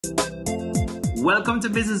Welcome to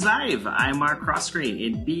Business Live. I'm Mark Croskery.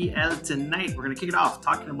 In BL tonight, we're going to kick it off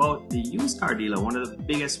talking about the used car dealer, one of the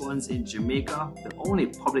biggest ones in Jamaica, the only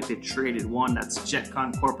publicly traded one. That's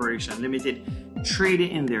Jetcon Corporation Limited, traded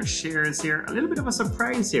in their shares here. A little bit of a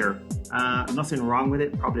surprise here. Nothing wrong with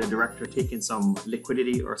it. Probably a director taking some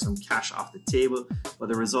liquidity or some cash off the table, but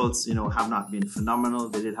the results, have not been phenomenal.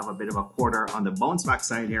 They did have a bit of a quarter on the bounce back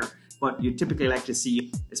side here. But you typically like to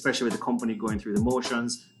see, especially with the company going through the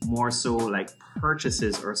motions, more so like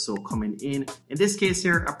purchases or so coming in. In this case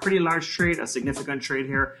here, a pretty large trade, a significant trade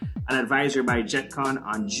here. An advisory by Jetcon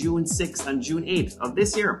on June 6th and June 8th of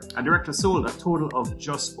this year. A director sold a total of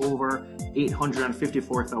just over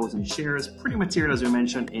 854,000 shares. Pretty material, as we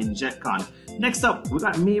mentioned, in Jetcon. Next up, we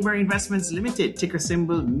got Mayberry Investments Limited, ticker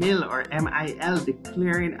symbol MIL or MIL,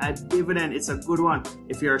 declaring a dividend. It's a good one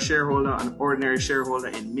if you're a shareholder, an ordinary shareholder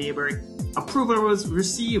in Mayberry. Approval was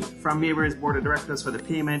received from Mayberry's board of directors for the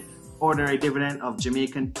payment ordinary dividend of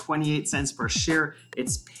Jamaican 28 cents per share.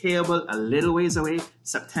 It's payable a little ways away,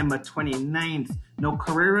 September 29th. Now,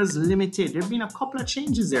 Carreras Limited, there have been a couple of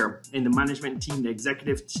changes there in the management team, the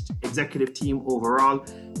executive team overall.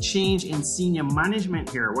 Change in senior management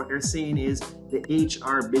here. What they're saying is the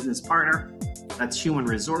HR business partner, that's human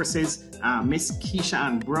resources, Miss Keisha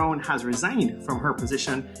Ann Brown has resigned from her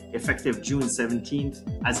position effective June 17th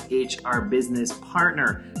as HR business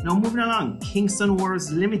partner. Now moving along, Kingston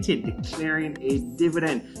Wharves Limited declaring a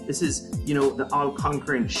dividend. This is, the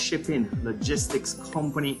all-conquering shipping logistics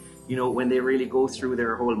company. When they really go through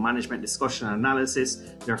their whole management discussion and analysis,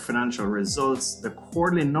 their financial results, the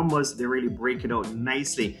quarterly numbers, they really break it out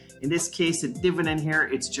nicely. In this case, the dividend here,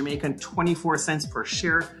 it's Jamaican 24 cents per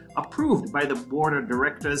share, approved by the board of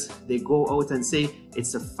directors. They go out and say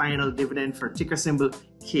it's the final dividend for ticker symbol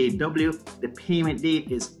KW. The payment date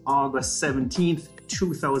is August 17th,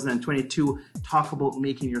 2022. Talk about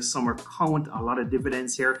making your summer count. A lot of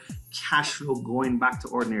dividends here. Cash flow going back to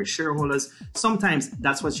ordinary shareholders. Sometimes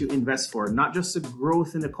that's what you invest for, not just the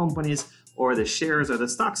growth in the companies or the shares or the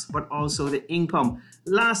stocks, but also the income.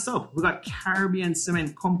 Last up, we got Caribbean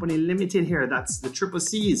Cement Company Limited here. That's the Triple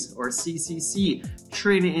C's or CCC,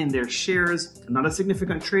 trading in their shares. Not a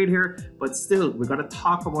significant trade here, but still, we got to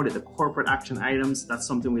talk about it. The corporate action items, that's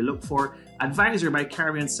something we look for. Advisory by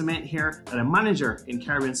Caribbean Cement here, that a manager in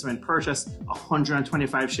Caribbean Cement purchased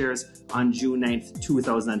 125 shares on June 9th,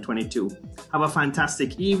 2022. Have a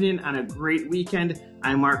fantastic evening and a great weekend.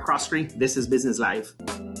 I'm Mark Croskery. This is Business Live.